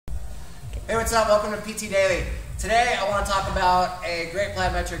Hey, what's up? Welcome to PT Daily. Today I want to talk about a great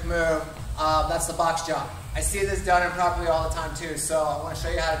plyometric move. That's the box jump. I see this done improperly all the time too, so I want to show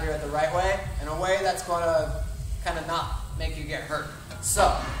you how to do it the right way, in a way that's going to kind of not make you get hurt.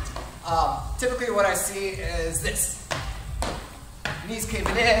 So, typically what I see is this. Knees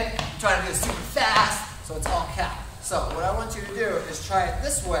caving in, I'm trying to do this super fast, so it's all cap. So what I want you to do is try it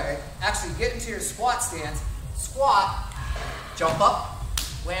this way. Actually get into your squat stance, squat, jump up,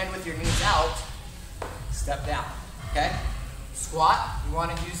 land with your knees out, step down, okay? Squat, you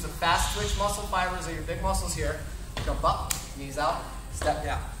want to use the fast twitch muscle fibers of your big muscles here. Jump up, knees out, step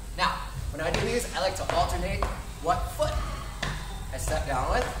down. Now, when I do these, I like to alternate what foot I step down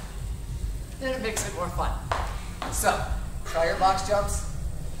with, then it makes it more fun. So, try your box jumps,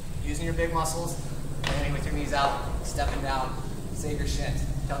 using your big muscles, landing with your knees out, stepping down, save your shins.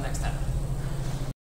 Until next time.